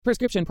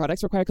Prescription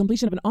products require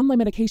completion of an online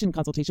medication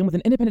consultation with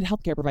an independent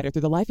healthcare provider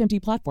through the LifeMD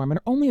platform and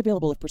are only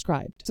available if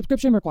prescribed.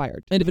 Subscription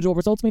required. Individual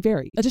results may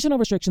vary. Additional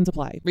restrictions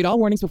apply. Read all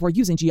warnings before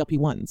using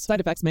GLP-1s.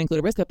 Side effects may include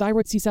a risk of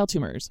thyroid C-cell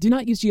tumors. Do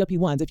not use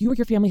GLP-1s if you or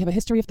your family have a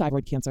history of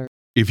thyroid cancer.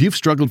 If you've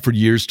struggled for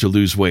years to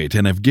lose weight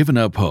and have given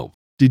up hope,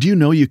 did you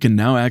know you can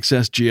now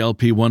access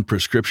GLP-1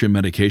 prescription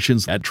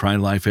medications at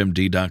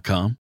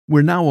TryLifeMD.com?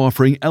 We're now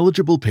offering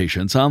eligible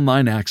patients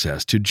online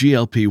access to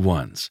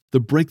GLP-1s, the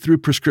breakthrough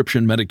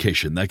prescription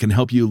medication that can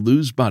help you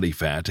lose body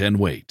fat and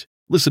weight.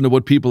 Listen to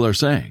what people are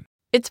saying.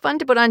 It's fun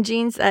to put on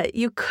jeans that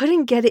you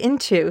couldn't get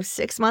into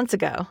 6 months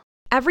ago.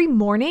 Every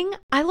morning,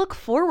 I look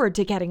forward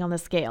to getting on the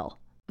scale.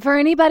 For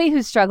anybody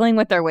who's struggling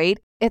with their weight,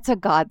 it's a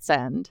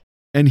godsend.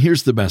 And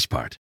here's the best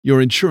part.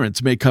 Your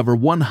insurance may cover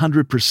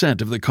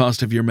 100% of the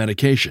cost of your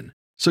medication.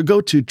 So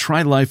go to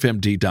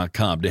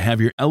TryLifeMD.com to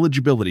have your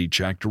eligibility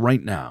checked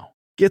right now.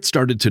 Get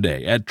started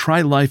today at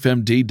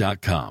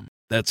TryLifeMD.com.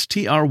 That's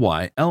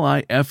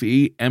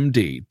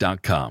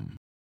TryLifeMD.com.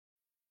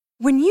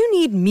 When you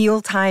need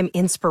mealtime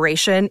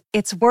inspiration,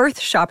 it's worth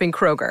shopping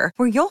Kroger,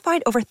 where you'll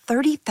find over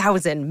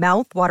 30,000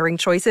 mouth-watering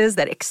choices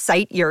that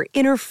excite your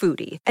inner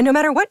foodie. And no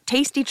matter what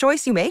tasty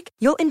choice you make,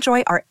 you'll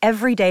enjoy our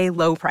everyday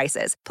low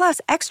prices, plus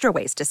extra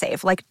ways to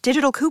save, like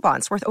digital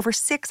coupons worth over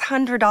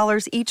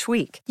 $600 each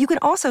week. You can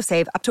also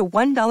save up to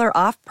 $1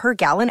 off per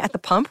gallon at the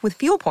pump with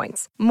fuel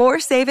points.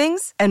 More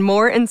savings and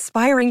more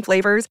inspiring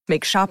flavors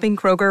make shopping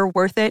Kroger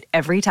worth it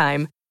every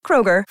time.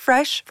 Kroger,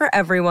 fresh for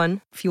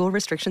everyone. Fuel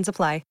restrictions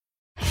apply.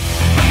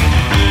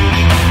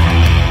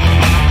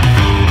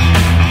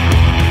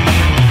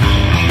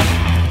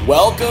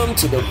 Welcome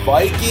to the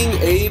Viking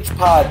Age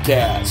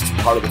Podcast,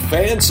 part of the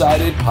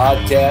Fansided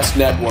Podcast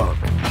Network.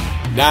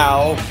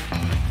 Now,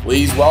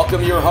 please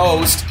welcome your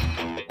host,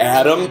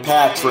 Adam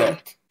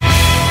Patrick.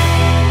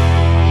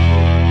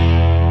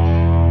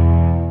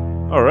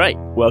 All right,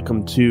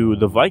 welcome to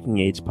the Viking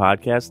Age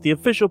Podcast, the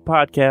official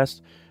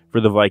podcast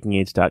for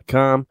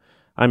thevikingage.com.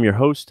 I'm your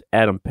host,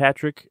 Adam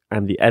Patrick.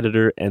 I'm the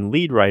editor and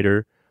lead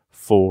writer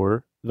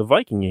for The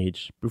Viking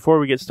Age. Before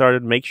we get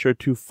started, make sure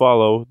to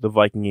follow The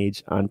Viking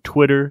Age on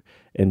Twitter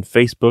and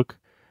Facebook.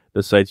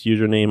 The site's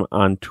username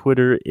on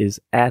Twitter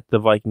is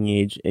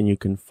 @TheVikingAge, and you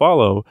can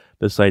follow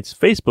the site's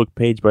Facebook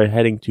page by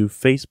heading to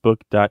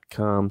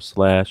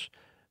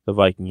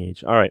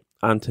facebook.com/TheVikingAge. All right,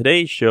 on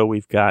today's show,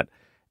 we've got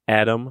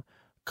Adam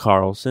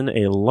Carlson,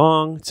 a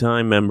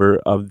long-time member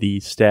of the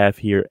staff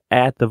here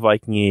at The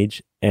Viking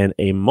Age and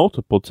a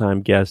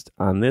multiple-time guest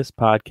on this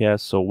podcast.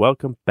 So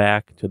welcome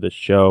back to the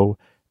show,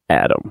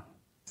 Adam.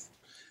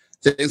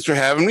 Thanks for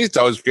having me. It's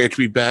always great to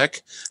be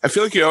back. I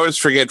feel like you always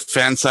forget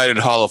Fansided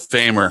Hall of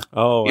Famer.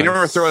 Oh, you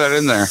never throw that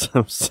in there.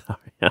 I'm sorry.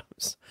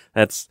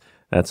 That's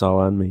all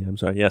on me. I'm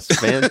sorry. Yes,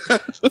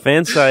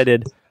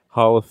 Fansided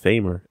Hall of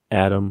Famer,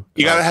 Adam.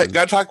 You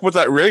gotta talk about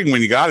that ring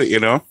when you got it.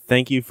 You know.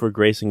 Thank you for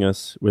gracing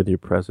us with your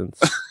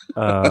presence.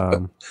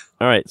 All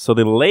right. So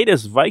the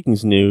latest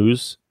Vikings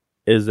news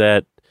is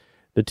that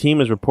the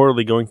team is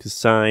reportedly going to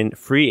sign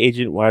free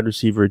agent wide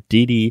receiver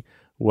D.D.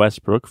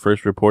 Westbrook,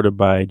 first reported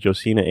by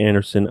Josina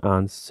Anderson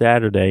on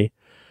Saturday.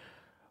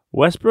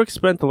 Westbrook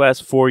spent the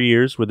last 4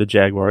 years with the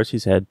Jaguars.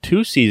 He's had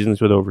 2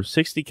 seasons with over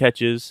 60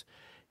 catches.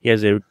 He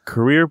has a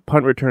career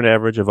punt return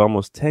average of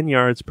almost 10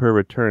 yards per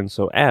return.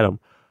 So,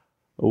 Adam,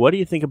 what do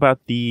you think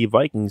about the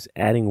Vikings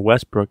adding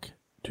Westbrook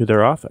to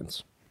their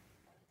offense?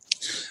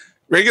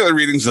 Regular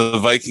readings of the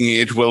Viking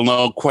Age will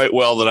know quite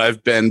well that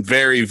I've been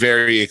very,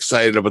 very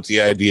excited about the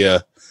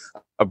idea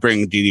of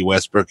bringing D.D.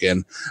 Westbrook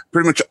in.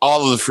 Pretty much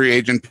all of the free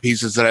agent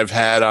pieces that I've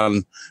had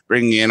on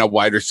bringing in a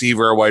wide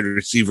receiver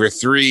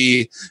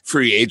 3,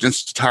 free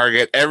agents to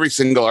target, every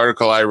single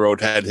article I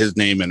wrote had his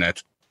name in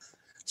it.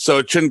 So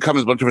it shouldn't come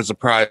as much of a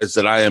surprise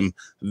that I am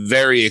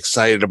very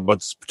excited about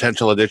this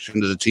potential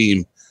addition to the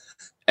team.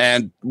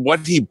 And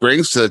what he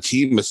brings to the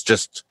team is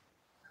just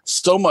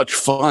so much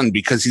fun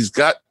because he's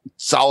got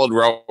solid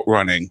route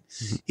running.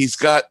 Mm-hmm. He's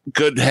got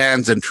good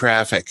hands in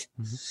traffic.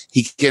 Mm-hmm.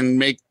 He can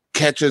make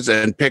catches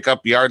and pick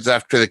up yards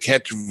after the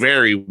catch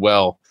very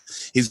well.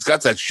 He's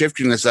got that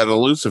shiftiness, that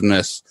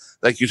elusiveness,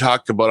 like you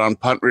talked about on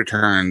punt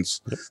returns,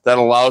 that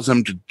allows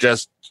him to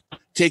just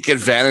take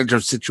advantage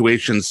of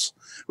situations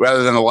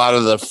rather than a lot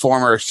of the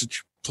former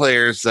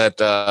players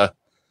that,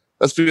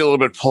 let's be a little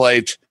bit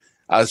polite,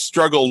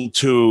 struggled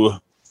to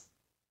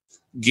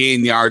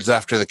gain yards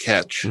after the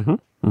catch. Mm-hmm.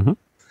 Mm-hmm.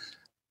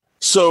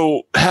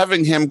 So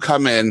having him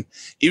come in,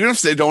 even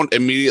if they don't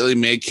immediately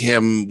make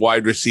him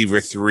wide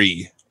receiver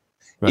 3,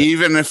 right,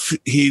 even if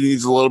he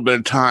needs a little bit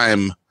of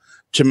time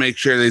to make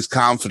sure that he's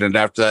confident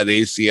after that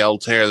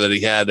ACL tear that he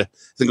had, I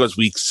think it was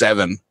week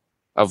 7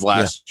 of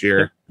last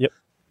year. Yep.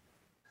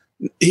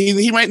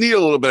 He might need a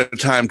little bit of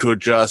time to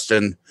adjust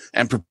and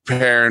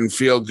prepare and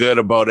feel good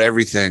about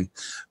everything.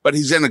 But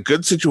he's in a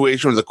good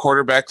situation with a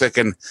quarterback that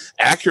can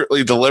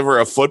accurately deliver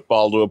a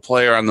football to a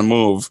player on the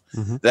move,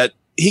 mm-hmm, that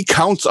he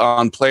counts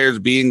on players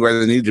being where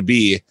they need to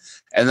be.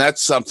 And that's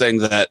something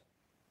that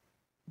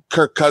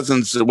Kirk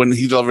Cousins, when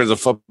he delivers a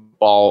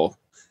football,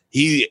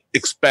 he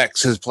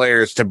expects his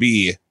players to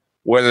be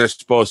where they're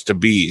supposed to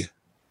be.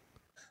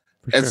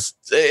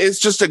 It's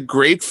just a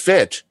great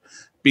fit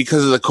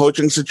because of the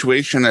coaching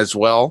situation as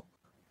well.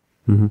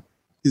 Mm-hmm.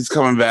 He's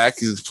coming back.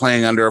 He's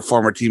playing under a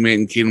former teammate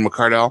in Keenan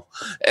McCardell.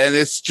 And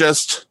it's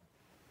just,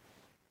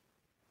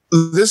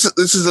 this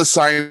is a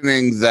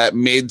signing that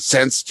made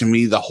sense to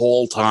me the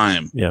whole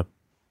time. Yeah.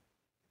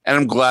 And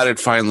I'm glad it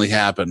finally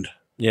happened.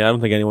 Yeah, I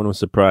don't think anyone was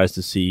surprised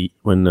to see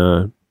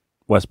when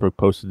Westbrook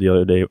posted the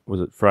other day,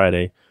 was it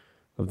Friday,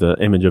 of the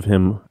image of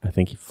him, I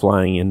think,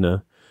 flying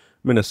in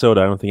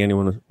Minnesota. I don't think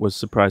anyone was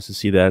surprised to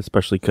see that,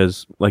 especially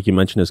because, like you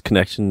mentioned, his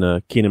connection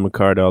to Keenan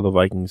McCardell, the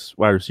Vikings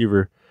wide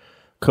receiver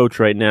coach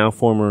right now,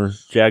 former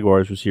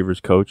Jaguars receivers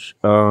coach.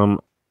 To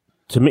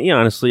me,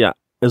 honestly,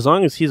 as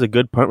long as he's a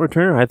good punt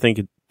returner, I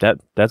think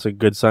that's a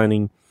good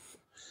signing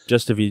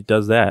just if he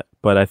does that.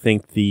 But I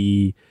think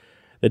the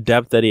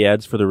depth that he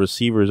adds for the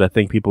receivers, I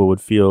think people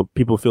feel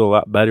a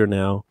lot better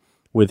now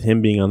with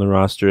him being on the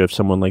roster. If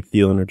someone like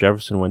Thielen or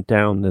Jefferson went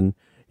down, then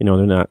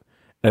they're not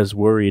as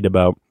worried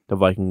about the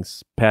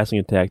Vikings passing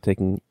attack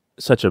taking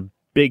such a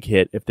big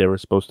hit if they were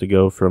supposed to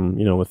go from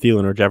a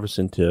Thielen or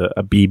Jefferson to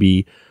a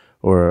BB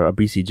or a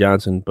BC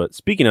Johnson. But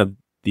speaking of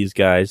these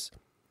guys,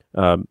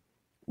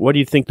 what do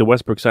you think the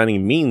Westbrook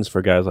signing means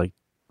for guys like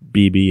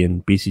BB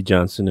and BC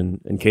Johnson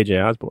and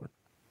KJ Osborne?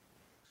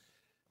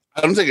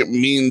 I don't think it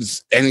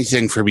means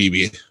anything for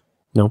BB.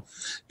 No.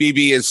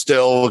 BB is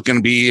still going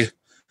to be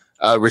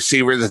a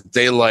receiver that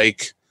they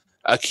like,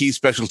 a key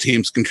special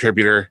teams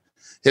contributor.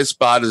 His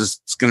spot is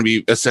going to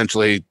be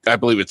essentially, I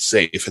believe it's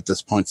safe at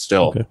this point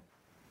still. Okay.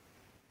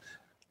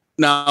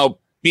 Now,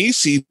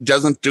 BC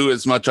doesn't do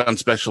as much on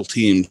special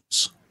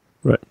teams.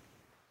 Right.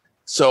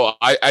 So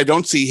I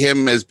don't see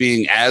him as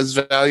being as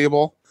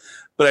valuable,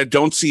 but I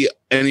don't see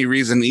any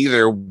reason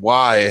either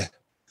why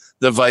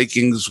the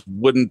Vikings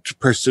wouldn't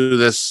pursue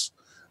this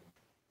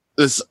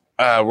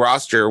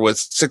roster with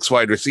 6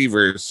 wide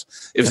receivers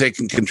if they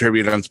can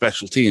contribute on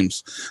special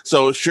teams.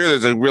 So sure,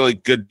 there's a really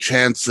good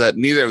chance that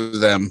neither of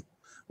them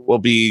will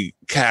be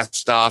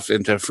cast off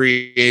into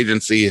free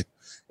agency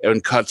when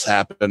cuts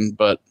happen.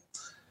 But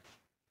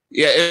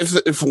yeah,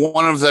 if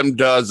one of them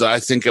does, I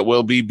think it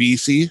will be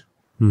BC.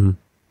 Mm-hmm.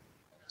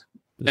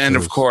 And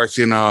of course,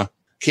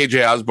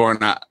 KJ Osborne,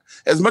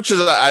 as much as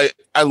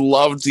I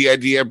loved the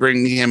idea of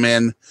bringing him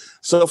in,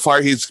 so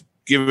far he's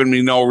given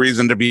me no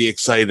reason to be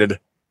excited.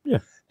 Yeah.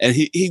 And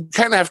he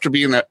kind of have to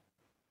be an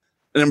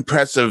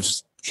impressive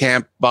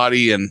camp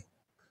body and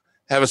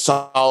have a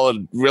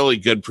solid, really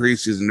good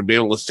preseason to be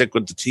able to stick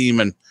with the team.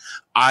 And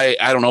I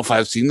don't know if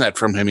I've seen that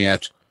from him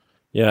yet.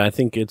 Yeah, I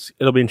think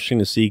it'll be interesting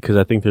to see because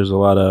I think there's a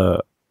lot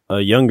of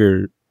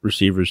younger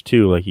receivers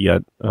too. Like you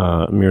got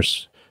Amir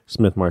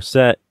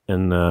Smith-Marset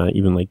and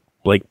even like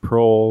Blake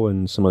Prohl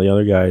and some of the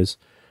other guys.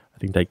 I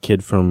think that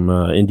kid from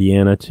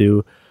Indiana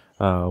too,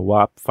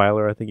 Wap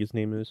Filer, I think his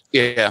name is.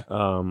 Yeah.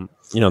 So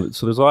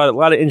there's a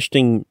lot of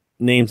interesting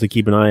names to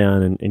keep an eye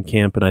on in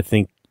camp, and I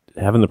think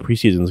having the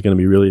preseason is going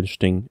to be really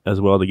interesting as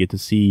well to get to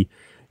see,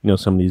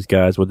 some of these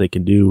guys, what they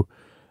can do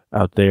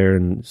out there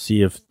and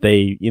see if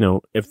they,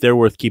 if they're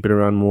worth keeping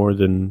around more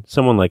than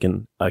someone like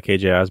a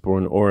KJ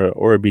Osborne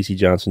or a BC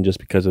Johnson, just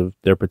because of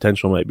their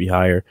potential might be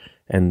higher.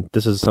 And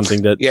this is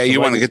something that you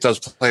want to get those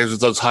players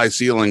with those high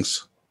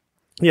ceilings.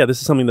 Yeah,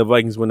 this is something the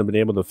Vikings wouldn't have been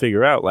able to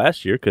figure out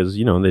last year because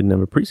they didn't have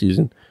a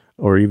preseason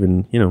or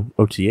even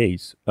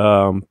OTAs.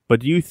 But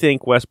do you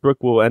think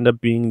Westbrook will end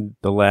up being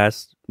the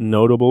last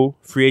notable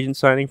free agent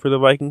signing for the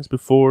Vikings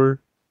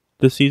before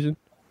this season?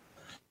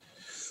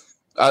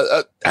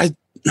 It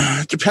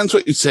depends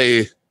what you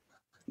say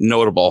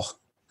notable.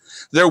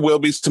 There will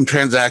be some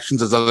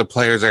transactions as other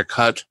players are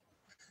cut,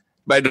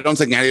 but I don't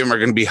think any of them are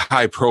going to be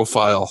high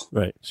profile.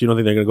 Right. So you don't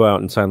think they're going to go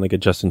out and sign like a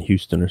Justin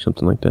Houston or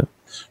something like that?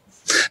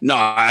 No,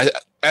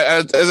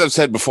 as I've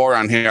said before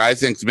on here, I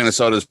think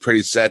Minnesota is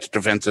pretty set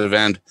defensive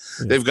end.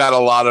 Yeah. They've got a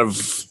lot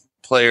of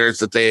players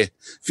that they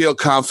feel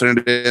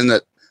confident in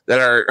that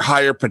are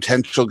higher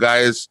potential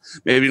guys,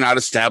 maybe not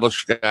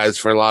established guys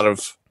for a lot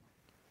of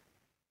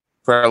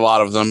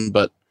them,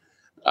 but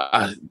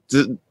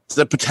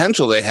the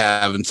potential they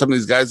have and some of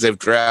these guys they've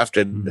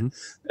drafted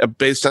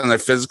based on their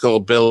physical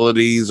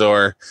abilities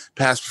or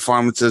past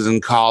performances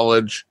in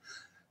college,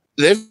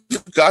 they've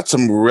got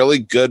some really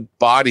good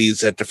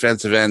bodies at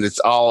defensive end. It's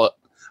all,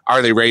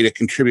 are they ready to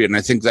contribute? And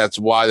I think that's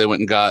why they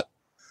went and got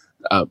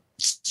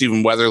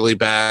Stephen Weatherly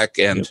back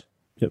and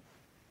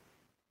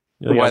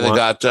why they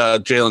got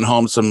Jalen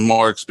Holmes some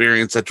more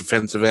experience at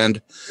defensive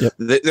end. Yep.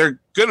 They're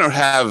going to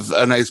have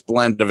a nice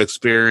blend of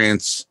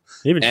experience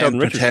even and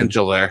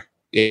potential there.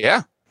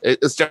 Yeah,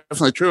 it's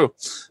definitely true.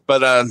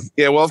 But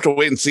we'll have to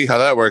wait and see how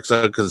that works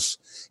out because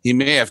he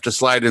may have to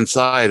slide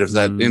inside if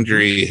that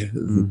injury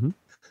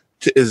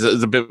is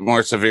a bit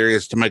more severe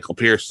to Michael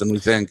Pierce than we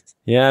think.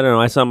 Yeah, I don't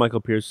know. I saw Michael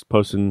Pierce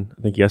posting,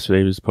 I think yesterday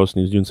he was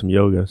doing some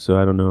yoga, so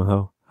I don't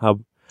know how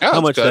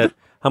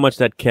much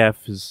that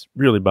calf is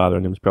really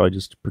bothering him. It's probably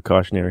just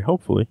precautionary,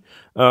 hopefully.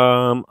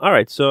 All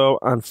right, so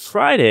on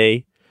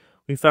Friday,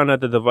 we found out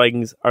that the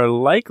Vikings are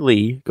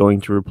likely going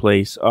to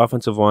replace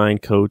offensive line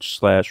coach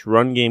 /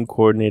 run game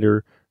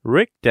coordinator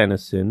Rick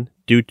Dennison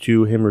due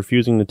to him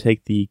refusing to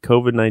take the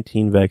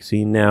COVID-19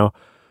 vaccine. Now,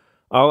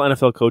 all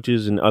NFL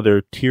coaches and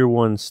other Tier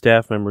 1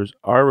 staff members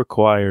are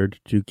required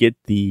to get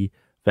the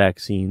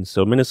vaccine.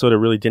 So Minnesota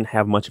really didn't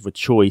have much of a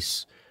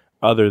choice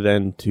other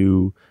than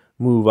to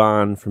move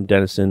on from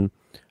Dennison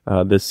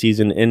this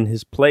season. In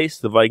his place,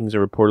 the Vikings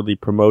are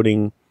reportedly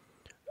promoting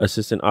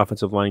assistant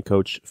offensive line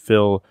coach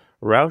Phil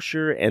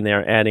Rauscher, and they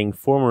are adding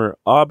former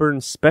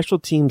Auburn special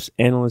teams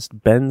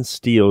analyst Ben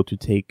Steele to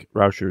take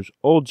Rauscher's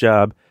old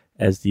job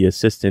as the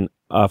assistant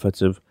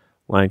offensive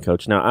line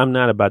coach. Now, I'm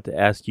not about to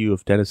ask you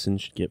if Dennison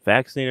should get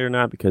vaccinated or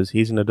not, because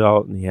he's an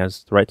adult and he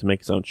has the right to make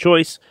his own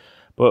choice.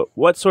 But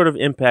what sort of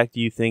impact do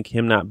you think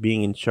him not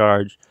being in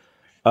charge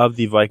of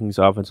the Vikings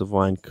offensive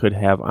line could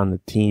have on the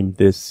team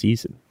this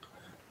season?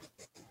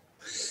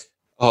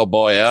 Oh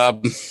boy,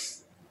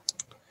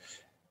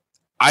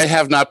 I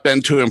have not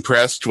been too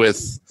impressed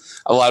with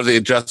a lot of the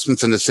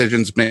adjustments and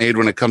decisions made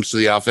when it comes to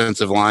the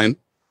offensive line.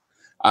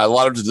 A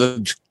lot of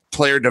the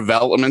player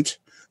development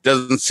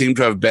doesn't seem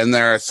to have been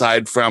there,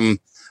 aside from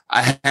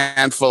a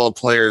handful of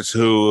players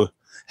who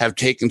have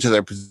taken to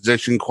their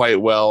position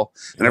quite well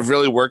and have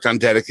really worked on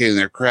dedicating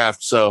their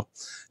craft. So,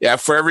 yeah,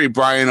 for every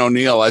Brian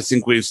O'Neill, I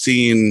think we've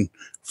seen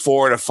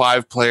 4 to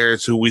 5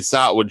 players who we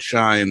thought would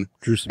shine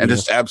and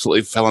just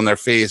absolutely fell on their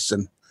face.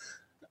 And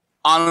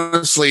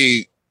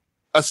honestly,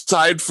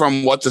 aside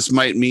from what this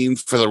might mean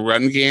for the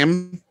run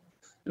game,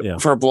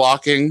 for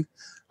blocking,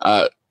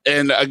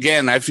 and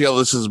again, I feel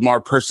this is more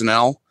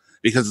personnel,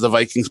 because the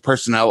Vikings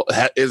personnel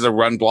is a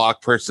run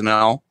block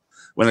personnel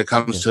when it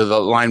comes to the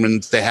linemen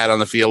they had on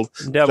the field.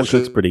 That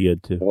looks pretty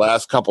good too. The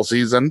last couple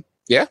seasons.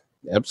 Yeah,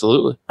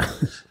 absolutely.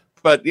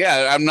 But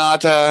yeah, I'm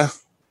not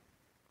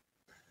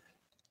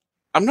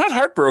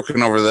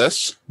heartbroken over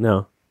this.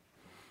 No.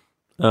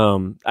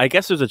 I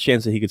guess there's a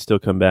chance that he could still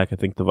come back. I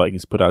think the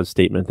Vikings put out a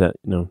statement that,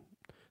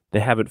 they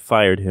haven't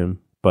fired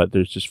him, but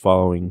they're just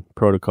following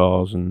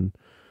protocols, and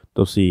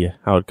they'll see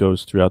how it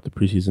goes throughout the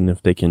preseason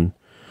if they can,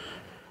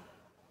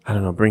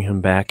 bring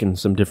him back in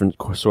some different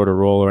sort of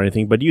role or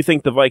anything. But do you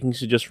think the Vikings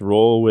should just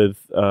roll with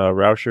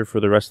Rauscher for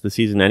the rest of the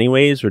season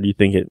anyways, or do you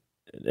think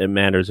it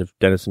matters if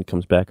Dennison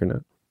comes back or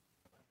not?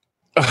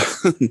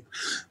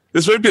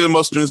 This might be the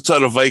most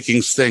Minnesota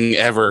Vikings thing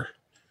ever,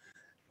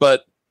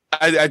 but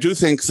I do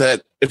think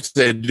that if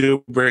they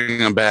do bring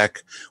him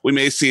back, we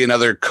may see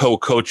another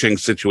co-coaching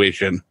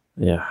situation.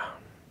 Yeah.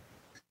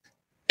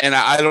 And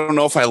I don't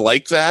know if I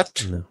like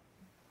that. No.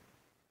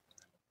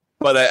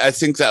 But I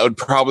think that would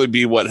probably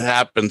be what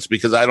happens,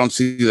 because I don't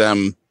see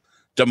them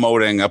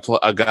demoting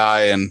a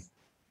guy and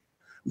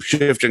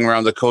shifting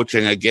around the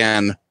coaching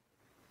again.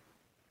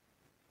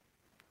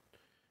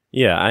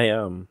 Yeah,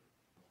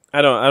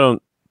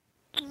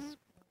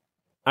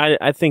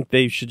 I think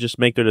they should just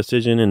make their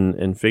decision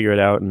and figure it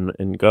out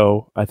and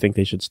go. I think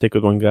they should stick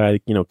with one guy.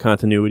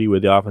 Continuity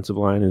with the offensive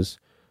line is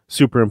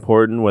super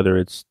important, whether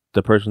it's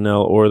the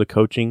personnel or the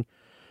coaching.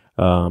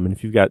 And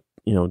if you've got,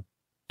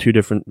 2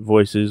 different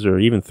voices or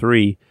even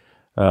 3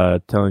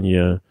 telling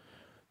you,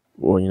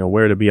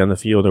 where to be on the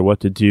field or what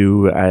to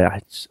do,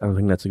 I don't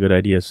think that's a good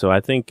idea. So I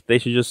think they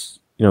should just,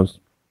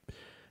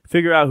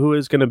 figure out who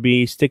is going to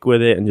be, stick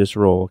with it, and just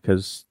roll,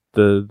 because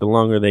the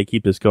longer they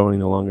keep this going,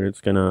 the longer it's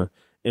going to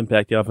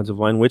impact the offensive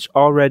line, which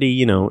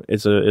already,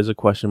 is a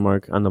question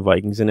mark on the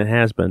Vikings, and it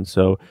has been.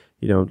 So,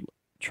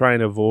 try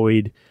and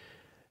avoid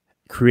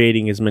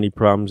creating as many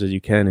problems as you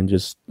can, and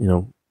just,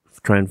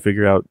 try and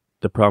figure out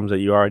the problems that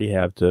you already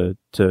have to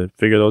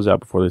figure those out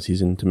before the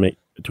season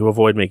to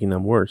avoid making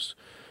them worse.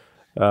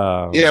 We've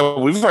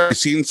already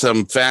seen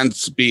some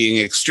fans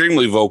being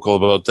extremely vocal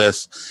about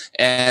this,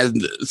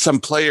 and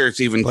some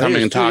players even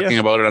coming and talking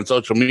about it on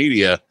social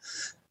media.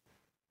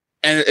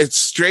 And it's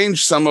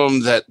strange, some of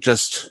them that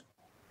just...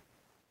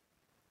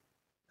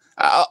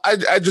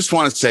 I just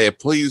want to say,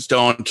 please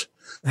don't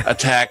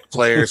attack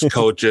players,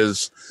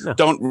 coaches. No.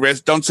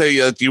 Don't say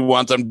that you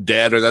want them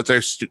dead, or that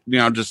they're,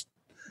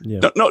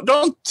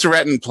 don't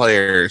threaten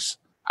players.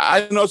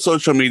 I know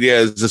social media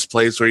is this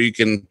place where you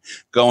can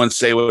go and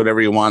say whatever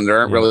you want. There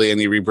aren't really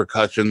any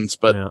repercussions,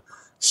 but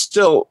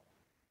still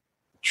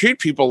treat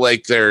people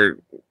like they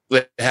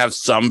have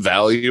some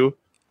value.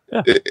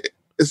 Yeah.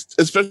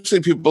 Especially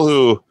people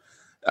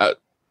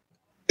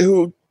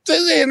who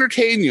they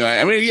entertain you.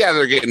 I mean,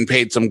 they're getting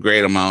paid some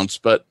great amounts,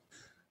 but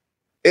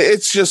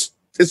it's just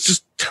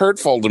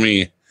hurtful to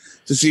me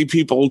to see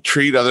people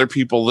treat other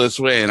people this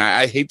way, and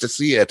I hate to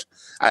see it.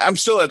 I'm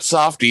still that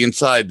softy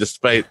inside,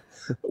 despite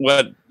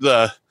what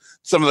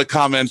some of the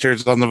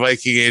commenters on the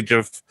Viking Age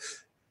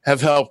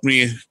have helped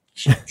me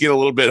get a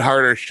little bit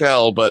harder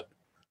shell, but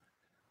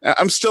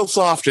I'm still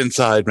soft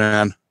inside,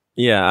 man.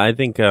 Yeah, I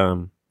think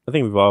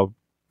we've all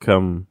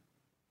come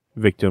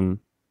victim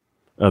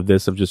of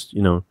this, of just,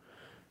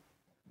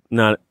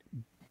 not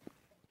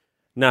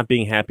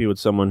being happy with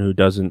someone who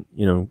doesn't,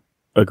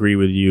 agree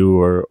with you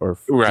or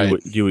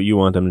do what you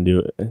want them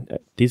to do.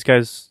 These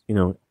guys,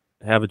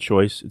 have a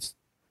choice.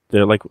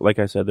 They're like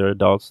I said, they're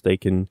adults. They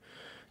can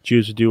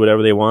choose to do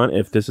whatever they want.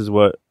 If this is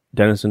what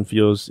Dennison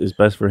feels is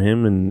best for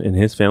him and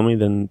his family,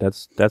 then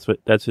that's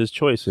his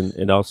choice. And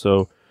it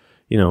also,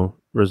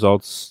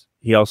 results.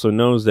 He also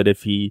knows that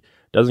if he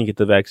doesn't get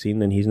the vaccine,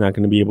 then he's not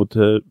going to be able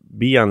to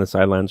be on the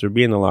sidelines or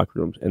be in the locker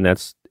rooms.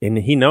 And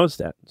he knows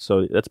that.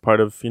 So that's part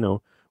of,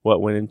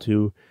 what went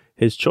into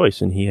his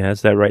choice, and he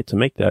has that right to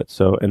make that.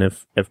 So, and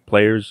if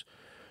players,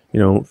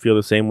 feel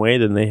the same way,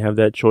 then they have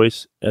that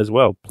choice as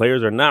well.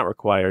 Players are not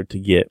required to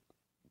get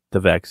the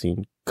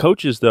vaccine.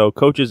 Coaches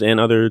and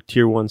other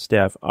tier 1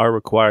 staff are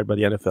required by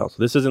the NFL. So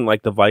this isn't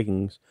like the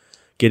Vikings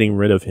getting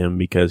rid of him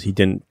because he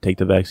didn't take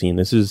the vaccine.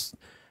 This is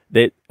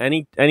that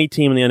any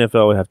team in the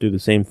NFL would have to do the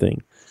same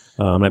thing.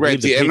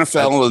 Right, the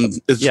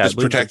NFL is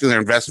protecting their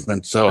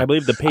investment. So I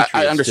believe the Patriots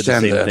I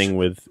understand did the same thing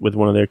with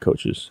one of their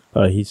coaches.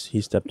 He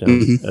stepped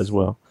down as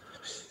well.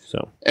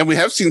 So, and we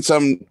have seen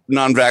some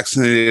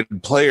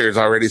non-vaccinated players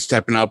already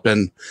stepping up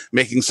and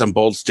making some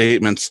bold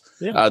statements.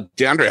 Yeah.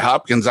 DeAndre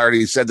Hopkins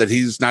already said that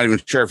he's not even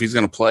sure if he's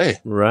going to play.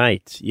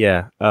 Right.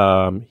 Yeah.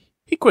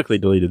 He quickly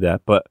deleted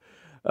that, but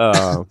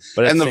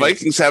and the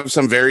Vikings have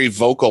some very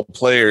vocal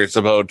players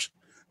about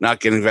not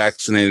getting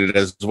vaccinated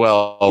as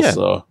well. Yeah,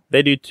 so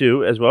they do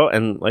too as well.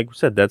 And like we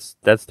said,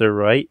 that's their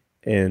right.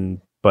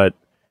 But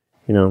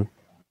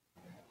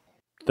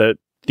that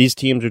these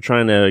teams are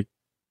trying to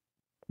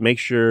make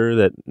sure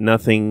that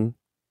nothing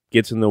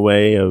gets in the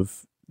way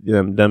of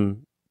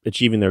them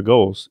achieving their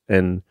goals.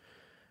 And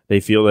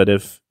they feel that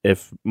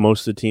if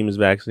most of the team is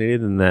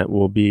vaccinated, then that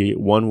will be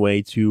one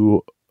way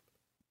to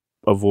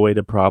avoid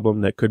a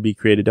problem that could be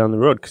created down the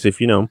road. Because if,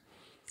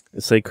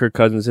 say Kirk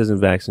Cousins isn't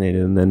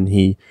vaccinated and then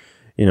he,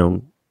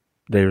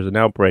 there's an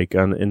outbreak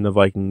in the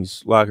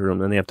Vikings locker room,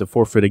 then they have to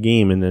forfeit a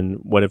game. And then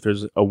what if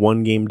there's a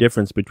 1 game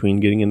difference between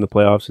getting in the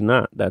playoffs and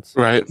not? That's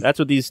right. That's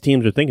what these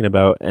teams are thinking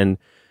about. And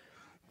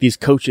these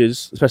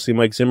coaches, especially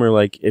Mike Zimmer,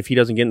 like if he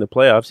doesn't get in the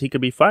playoffs, he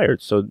could be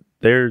fired. So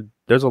there's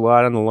a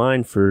lot on the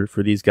line for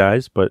these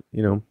guys. But,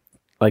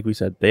 like we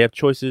said, they have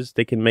choices.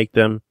 They can make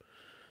them.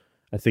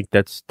 I think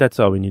that's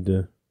all we need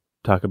to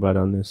talk about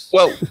on this.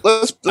 Well,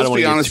 let's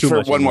be honest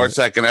for one more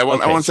second. I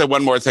want to say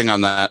one more thing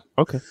on that.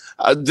 Okay.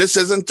 This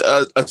isn't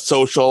a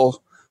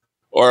social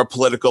or a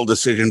political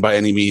decision by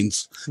any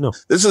means. No.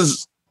 This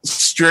is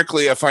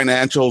strictly a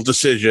financial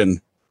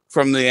decision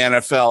from the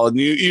NFL, and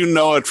you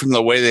know it from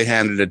the way they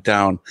handed it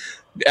down.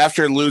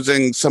 After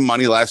losing some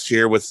money last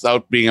year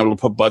without being able to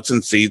put butts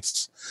in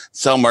seats,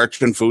 sell merch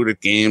and food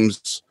at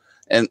games,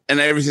 and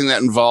everything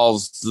that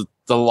involves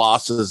the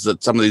losses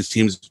that some of these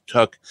teams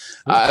took.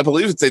 I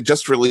believe that they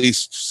just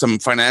released some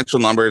financial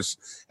numbers,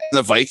 and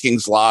the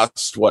Vikings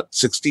lost,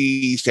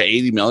 60 to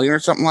 80 million or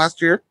something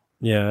last year?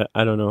 Yeah,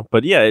 I don't know.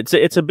 But yeah,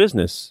 it's a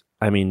business.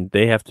 I mean,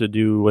 they have to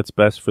do what's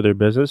best for their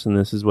business, and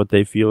this is what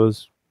they feel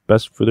is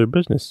best for their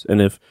business.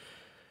 And if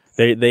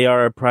they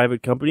are a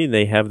private company,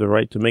 they have the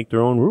right to make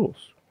their own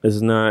rules.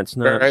 It's not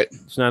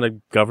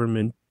a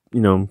government,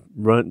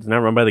 run. It's not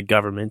run by the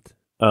government.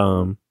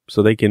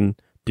 So they can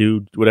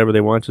do whatever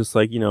they want, just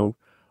like,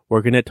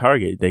 working at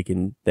Target. They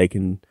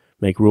can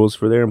make rules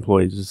for their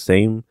employees. The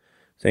same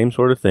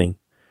sort of thing.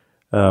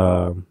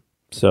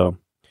 So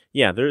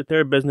yeah, they're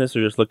a business.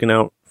 They're just looking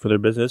out for their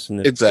business,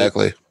 and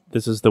exactly.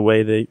 This is the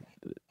way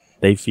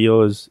they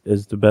feel is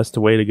the best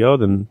way to go.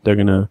 Then they're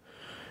gonna.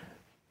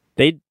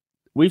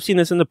 We've seen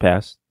this in the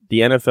past.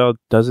 The NFL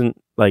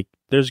doesn't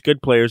there's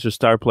good players or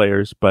star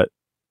players, but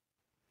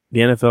the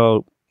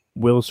NFL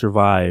will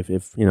survive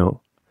if,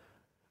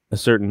 a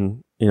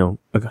certain,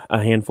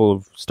 a handful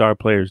of star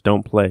players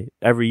don't play.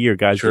 Every year,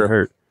 guys get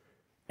hurt.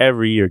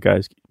 Every year,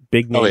 guys,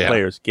 big name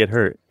players get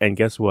hurt. And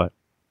guess what?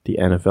 The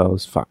NFL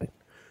is fine.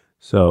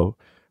 So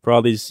for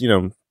all these,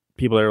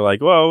 people that are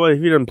like, well, if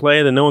you didn't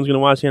play, then no one's going to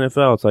watch the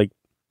NFL. It's like,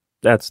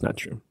 that's not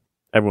true.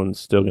 Everyone's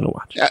still going to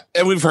watch. Yeah,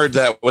 and we've heard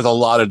that with a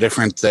lot of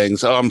different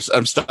things. Oh,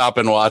 I'm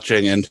stopping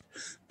watching, and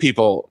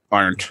people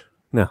aren't.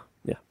 No,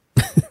 yeah.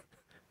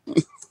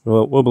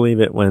 We'll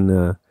believe it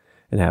when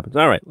it happens.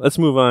 All right, let's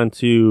move on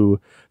to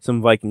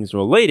some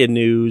Vikings-related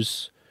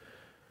news,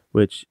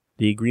 which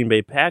the Green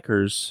Bay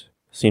Packers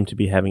seem to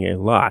be having a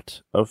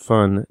lot of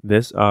fun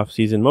this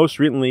offseason. Most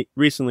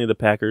recently, the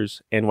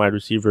Packers and wide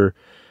receiver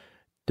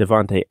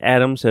Devontae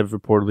Adams have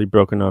reportedly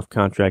broken off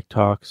contract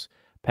talks.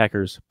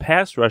 Packers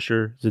pass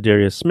rusher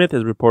Zadarius Smith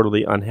is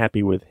reportedly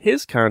unhappy with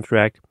his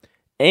contract,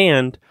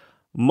 and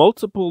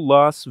multiple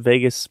Las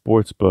Vegas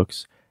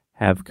sportsbooks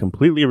have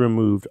completely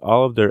removed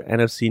all of their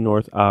NFC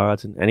North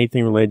odds and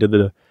anything related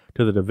to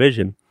the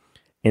division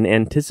in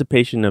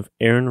anticipation of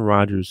Aaron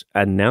Rodgers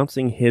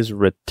announcing his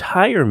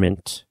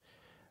retirement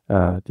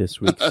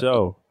this week.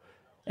 So,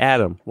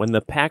 Adam, when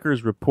the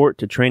Packers report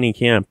to training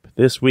camp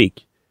this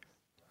week,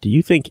 do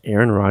you think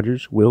Aaron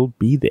Rodgers will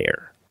be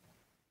there?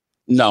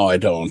 No, I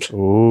don't.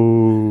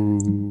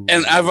 Oh.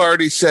 And I've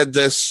already said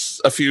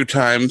this a few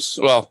times,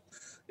 well,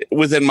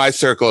 within my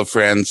circle of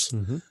friends.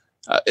 Mm-hmm.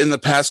 In the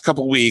past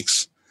couple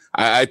weeks,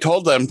 I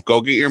told them, go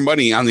get your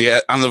money on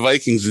the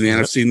Vikings in the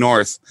NFC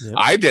North. Yep.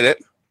 I did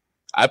it.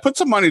 I put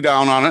some money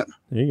down on it.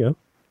 There you go.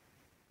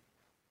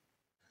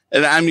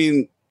 And I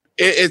mean,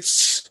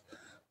 this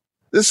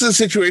is a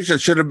situation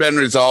that should have been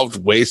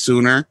resolved way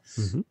sooner.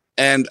 Mm-hmm.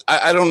 And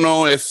I don't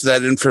know if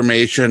that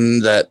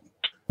information that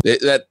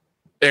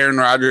Aaron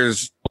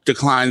Rodgers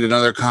declined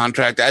another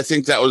contract. I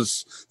think that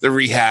was the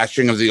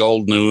rehashing of the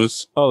old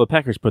news. Oh, the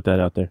Packers put that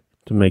out there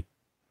to make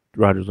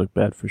Rodgers look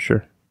bad for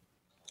sure.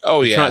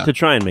 Oh, yeah. To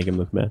try and make him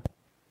look bad.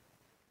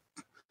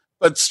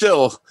 But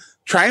still,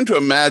 trying to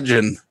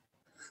imagine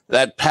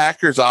that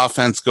Packers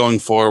offense going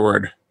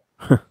forward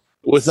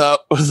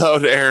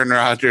without Aaron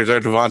Rodgers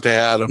or Devontae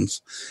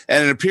Adams.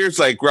 And it appears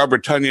like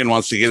Robert Tunyon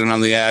wants to get in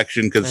on the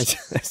action because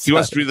he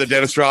wants to be the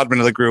Dennis Rodman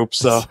of the group.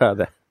 So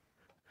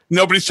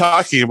nobody's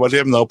talking about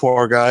him, though,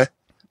 poor guy.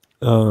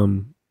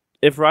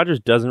 If Rodgers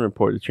doesn't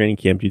report to training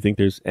camp, do you think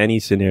there's any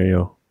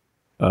scenario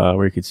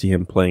where you could see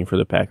him playing for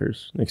the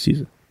Packers next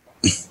season?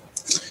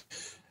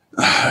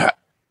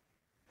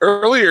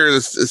 Earlier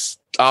this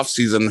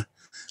offseason,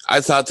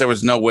 I thought there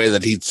was no way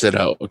that he'd sit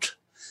out.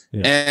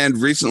 Yeah. And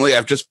recently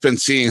I've just been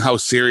seeing how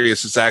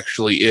serious this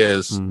actually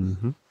is.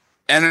 Mm-hmm.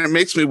 And it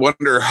makes me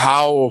wonder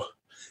how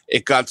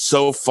it got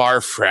so far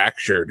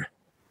fractured.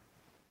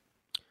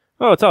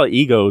 Oh, it's all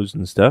egos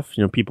and stuff.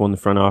 You know, people in the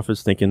front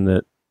office thinking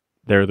that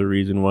they're the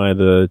reason why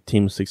the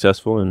team's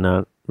successful and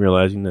not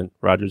realizing that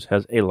Rodgers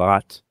has a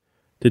lot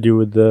to do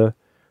with the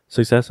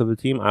success of the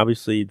team.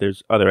 Obviously,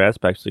 there's other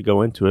aspects that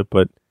go into it,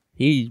 but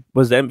he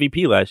was the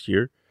MVP last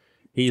year.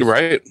 You're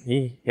right.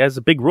 He has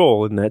a big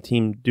role in that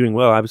team doing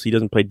well. Obviously, he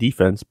doesn't play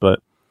defense,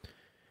 but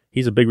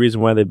he's a big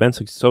reason why they've been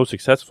so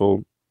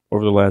successful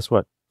over the last,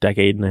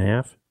 decade and a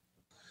half?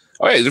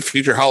 Oh, yeah, he's a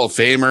future Hall of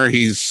Famer.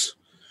 He's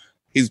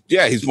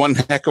one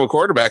heck of a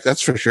quarterback,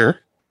 that's for sure.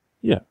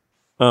 Yeah.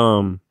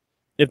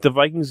 If the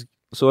Vikings,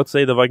 so let's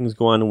say the Vikings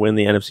go on to win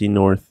the NFC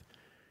North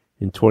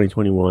in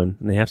 2021,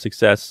 and they have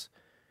success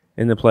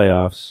in the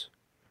playoffs,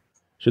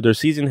 should their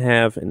season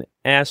have an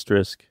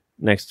asterisk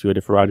next to it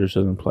if Rodgers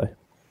doesn't play?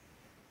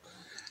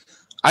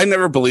 I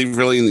never believed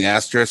really in the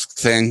asterisk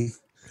thing.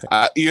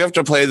 You have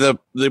to play the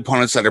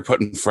opponents that are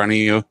put in front of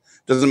you.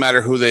 Doesn't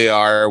matter who they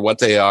are, what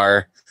they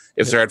are,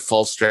 if they're at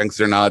full strength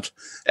or not.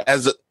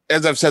 As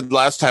I've said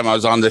last time I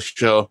was on this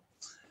show,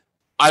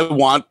 I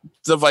want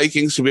the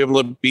Vikings to be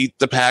able to beat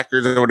the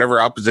Packers or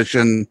whatever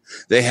opposition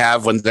they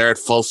have when they're at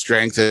full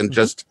strength and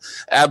just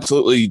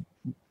absolutely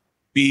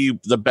be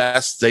the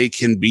best they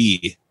can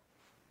be.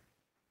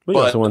 We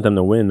also want them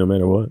to win no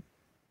matter what.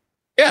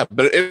 Yeah,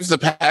 but if the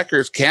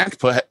Packers can't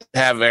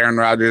have Aaron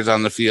Rodgers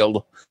on the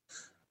field,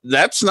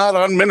 that's not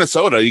on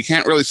Minnesota. You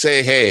can't really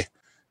say, hey,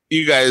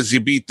 you guys,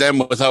 you beat them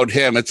without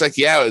him. It's like,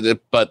 yeah,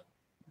 but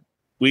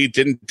we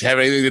didn't have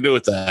anything to do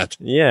with that.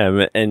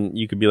 Yeah, and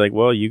you could be like,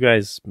 well, you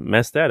guys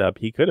messed that up.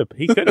 He could have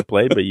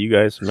played, but you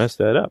guys messed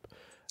that up.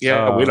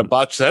 Yeah, we'd have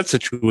botched that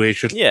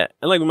situation. Yeah,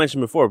 and like we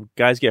mentioned before,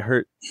 guys get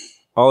hurt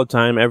all the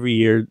time, every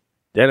year.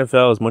 The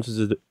NFL, as much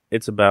as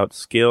it's about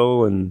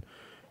skill and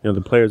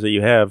the players that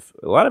you have,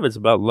 a lot of it's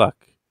about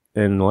luck,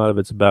 and a lot of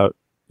it's about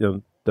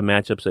the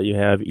matchups that you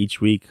have each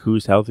week,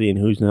 who's healthy and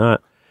who's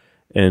not.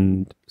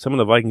 And some of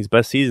the Vikings'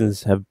 best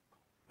seasons have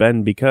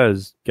been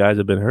because guys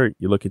have been hurt.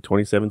 You look at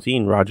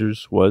 2017,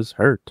 Rodgers was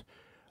hurt.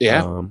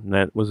 Yeah,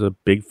 that was a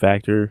big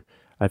factor,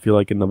 I feel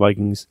like, in the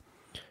Vikings,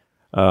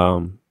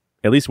 at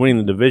least winning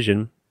the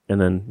division. And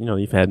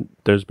then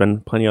there's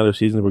been plenty of other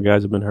seasons where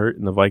guys have been hurt,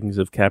 and the Vikings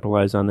have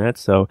capitalized on that.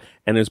 So,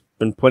 and there's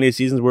been plenty of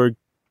seasons where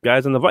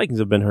guys on the Vikings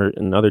have been hurt,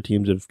 and other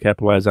teams have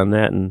capitalized on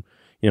that. And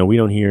we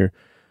don't hear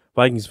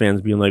Vikings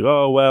fans being like,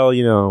 "Oh, well,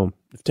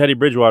 if Teddy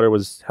Bridgewater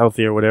was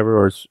healthy or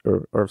whatever,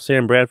 or if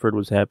Sam Bradford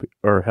was happy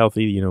or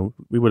healthy,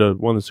 we would have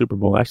won the Super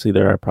Bowl." Actually,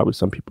 there are probably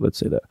some people that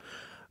say that.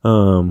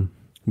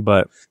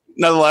 But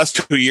now the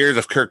last 2 years,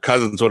 if Kirk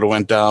Cousins would have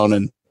went down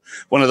and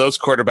one of those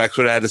quarterbacks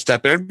would have had to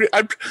step in,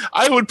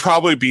 I would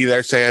probably be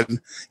there saying,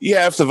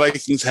 yeah, if the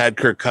Vikings had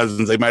Kirk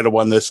Cousins, they might have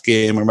won this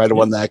game or might have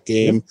won that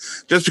game,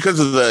 just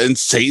because of the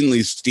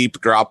insanely steep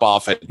drop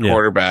off at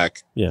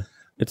quarterback. Yeah,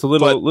 it's a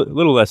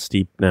little less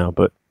steep now,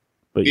 but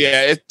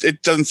yeah,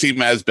 it doesn't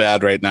seem as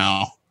bad right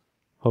now.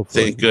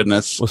 Hopefully, thank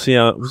goodness. We'll see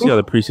how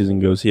the preseason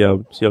goes. See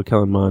how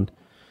Kellen Mond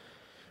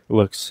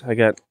looks. I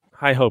got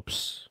high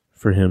hopes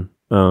for him.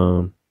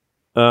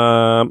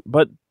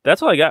 But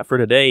that's all I got for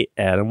today,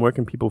 Adam. Where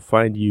can people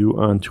find you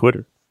on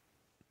Twitter?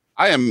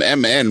 I am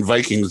MN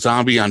Viking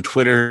Zombie on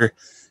Twitter,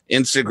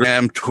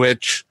 Instagram,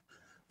 Twitch,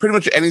 pretty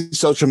much any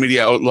social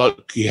media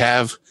outlook you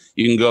have.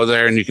 You can go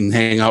there and you can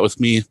hang out with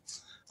me.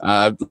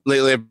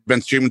 Lately, I've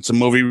been streaming some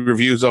movie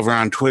reviews over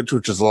on Twitch,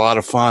 which is a lot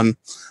of fun.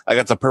 I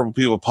got the Purple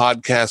People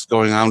podcast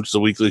going on, which is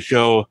a weekly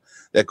show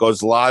that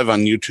goes live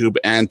on YouTube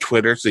and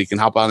Twitter, so you can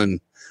hop on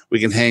and we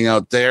can hang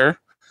out there.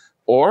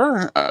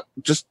 Or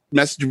just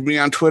message me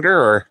on Twitter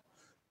or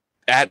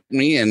at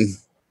me and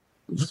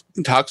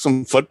talk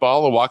some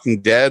football or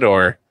Walking Dead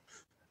or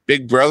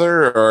Big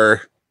Brother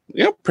or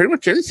pretty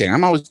much anything.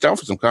 I'm always down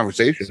for some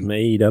conversation. Some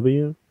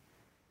AEW?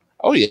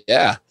 Oh,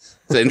 yeah. It's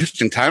an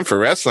interesting time for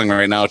wrestling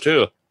right now,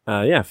 too.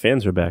 Yeah,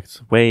 fans are back.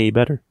 It's way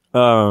better.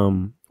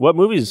 What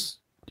movies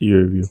do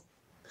you review?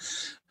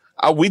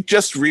 We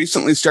just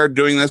recently started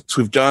doing this.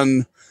 We've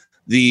done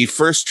the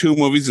first 2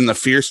 movies in the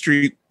Fear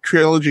Street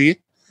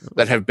trilogy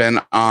that have been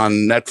on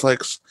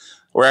Netflix.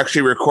 We're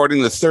actually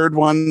recording the 3rd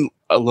one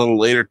a little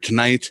later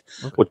tonight,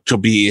 which will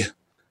be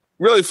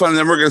really fun. And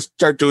then we're going to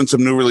start doing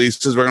some new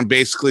releases. We're going to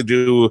basically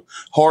do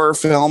horror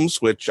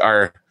films, which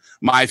are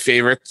my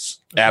favorites.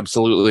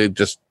 Absolutely.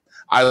 Just,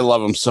 I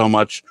love them so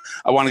much.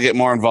 I want to get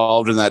more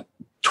involved in that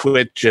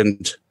Twitch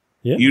and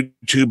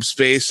YouTube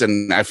space.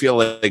 And I feel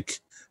like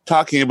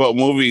talking about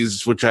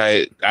movies, which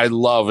I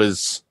love,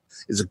 is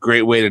a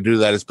great way to do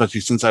that,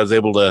 especially since I was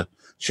able to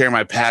share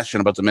my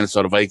passion about the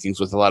Minnesota Vikings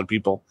with a lot of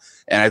people.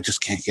 And I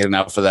just can't get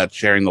enough of that,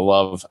 sharing the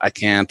love. I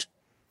can't.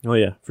 Oh,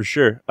 yeah, for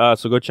sure.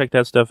 So go check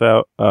that stuff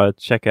out.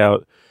 Check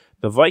out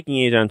the Viking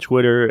Age on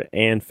Twitter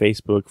and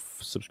Facebook.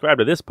 Subscribe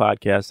to this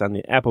podcast on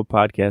the Apple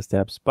Podcast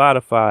app,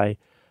 Spotify,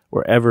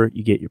 wherever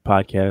you get your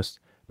podcasts.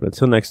 But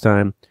until next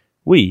time,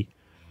 we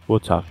will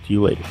talk to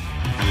you later.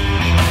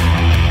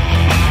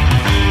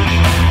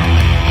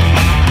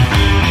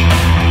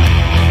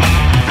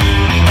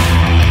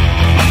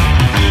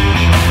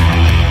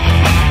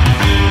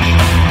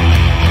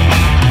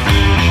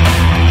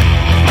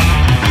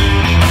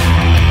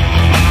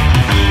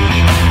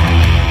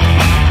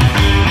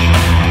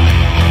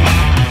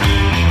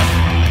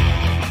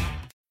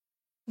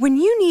 When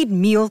you need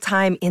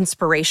mealtime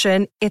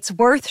inspiration, it's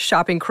worth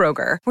shopping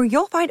Kroger, where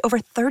you'll find over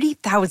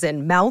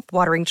 30,000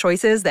 mouth-watering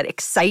choices that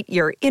excite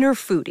your inner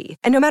foodie.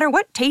 And no matter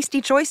what tasty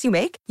choice you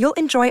make, you'll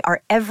enjoy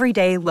our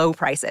everyday low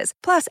prices,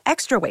 plus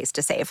extra ways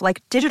to save,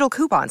 like digital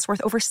coupons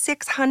worth over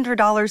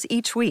 $600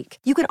 each week.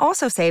 You can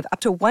also save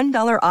up to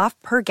 $1 off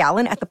per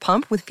gallon at the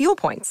pump with fuel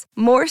points.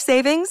 More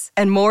savings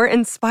and more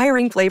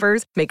inspiring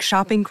flavors make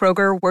shopping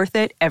Kroger worth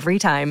it every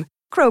time.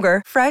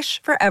 Kroger,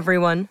 fresh for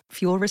everyone.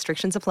 Fuel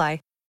restrictions apply.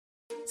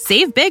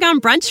 Save big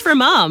on brunch for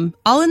mom,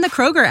 all in the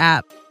Kroger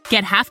app.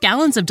 Get half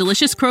gallons of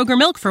delicious Kroger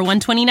milk for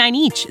 $1.29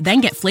 each.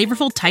 Then get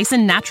flavorful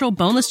Tyson natural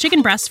boneless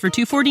chicken breasts for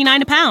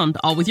 $2.49 a pound,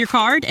 all with your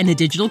card and a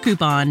digital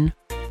coupon.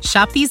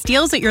 Shop these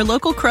deals at your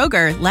local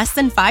Kroger, less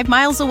than 5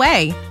 miles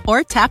away.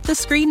 Or tap the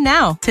screen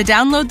now to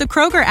download the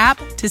Kroger app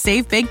to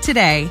save big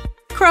today.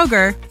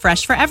 Kroger,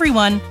 fresh for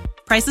everyone.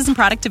 Prices and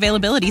product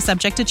availability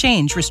subject to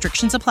change.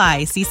 Restrictions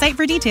apply. See site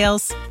for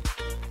details.